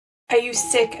Are you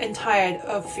sick and tired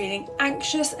of feeling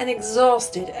anxious and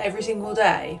exhausted every single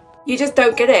day? You just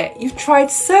don't get it. You've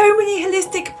tried so many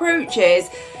holistic approaches.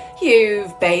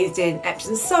 You've bathed in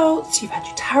Epsom salts, you've had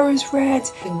your tarots read,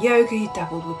 and yoga, you've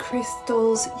dabbled with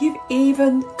crystals, you've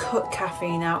even cut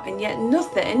caffeine out, and yet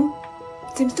nothing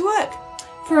seems to work.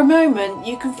 For a moment,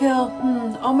 you can feel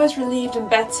almost relieved and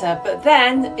better, but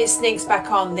then it sneaks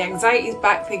back on. The anxiety's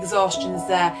back, the exhaustion's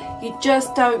there. You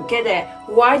just don't get it.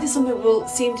 Why do some people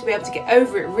seem to be able to get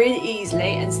over it really easily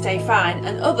and stay fine,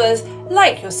 and others,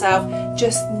 like yourself,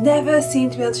 just never seem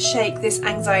to be able to shake this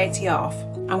anxiety off?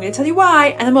 I'm going to tell you why,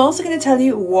 and I'm also going to tell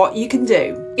you what you can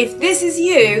do. If this is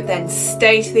you, then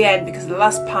stay to the end because the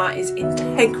last part is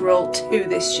integral to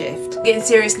this shift. I'm getting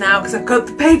serious now because I've got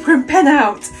the paper and pen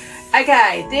out.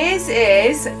 Okay, this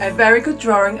is a very good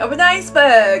drawing of an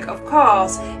iceberg, of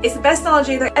course. It's the best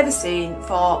analogy that I've ever seen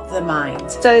for the mind.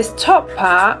 So this top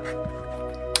part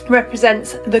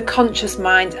represents the conscious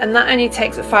mind, and that only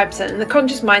takes up 5%. And the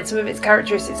conscious mind, some of its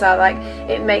characteristics are like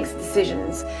it makes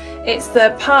decisions. It's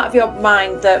the part of your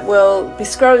mind that will be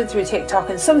scrolling through TikTok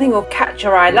and something will catch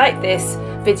your eye like this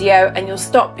video and you'll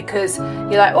stop because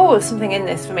you're like, oh, there's something in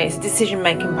this for me. It's a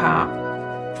decision-making part.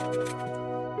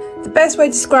 The best way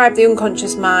to describe the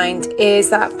unconscious mind is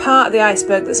that part of the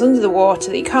iceberg that's under the water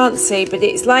that you can't see, but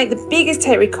it's like the biggest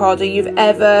tape recorder you've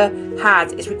ever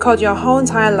had. It's recorded your whole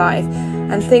entire life,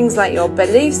 and things like your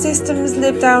belief systems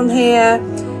live down here,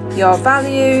 your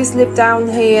values live down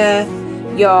here,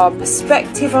 your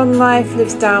perspective on life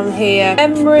lives down here,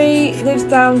 memory lives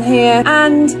down here,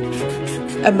 and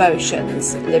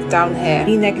emotions live down here.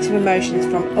 Any negative emotions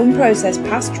from unprocessed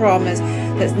past traumas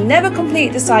that's never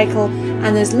completed the cycle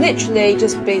and has literally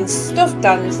just been stuffed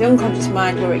down into the unconscious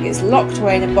mind where it gets locked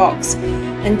away in a box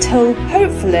until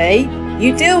hopefully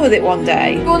you deal with it one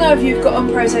day. You'll know if you've got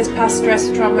unprocessed past stress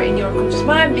or trauma in your unconscious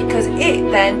mind because it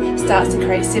then starts to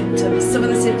create symptoms. Some of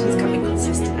the symptoms can be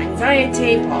consistent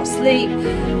anxiety, poor sleep,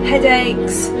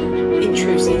 headaches,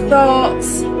 intrusive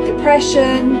thoughts,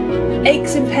 depression,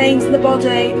 aches and pains in the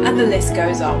body, and the list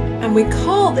goes on. And we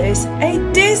call this a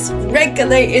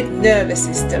dysregulated nervous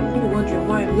system. You're wondering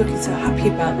why I'm looking so happy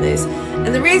about this.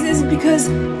 And the reason is because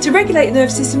to regulate the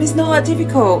nervous system is not that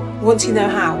difficult once you know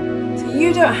how. So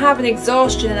you don't have an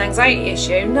exhaustion and anxiety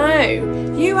issue,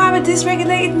 no. You have a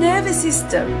dysregulated nervous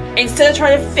system. Instead of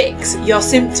trying to fix your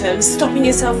symptoms, stopping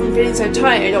yourself from feeling so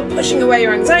tired or pushing away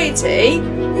your anxiety,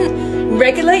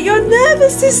 regulate your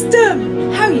nervous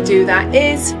system. How you do that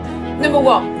is, number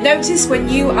one, notice when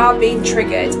you are being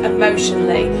triggered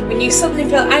emotionally, when you suddenly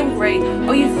feel angry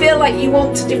or you feel like you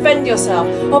want to defend yourself,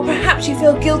 or perhaps you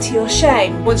feel guilty or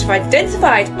shame. Once you've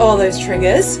identified all those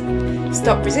triggers,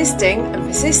 stop resisting and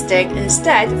persisting and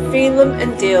instead feel them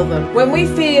and deal them. When we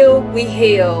feel, we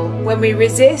heal. When we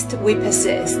resist, we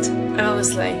persist. And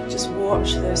honestly, just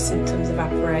watch those symptoms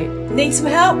evaporate. Need some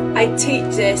help? I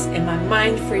teach this in my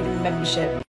Mind Freedom membership.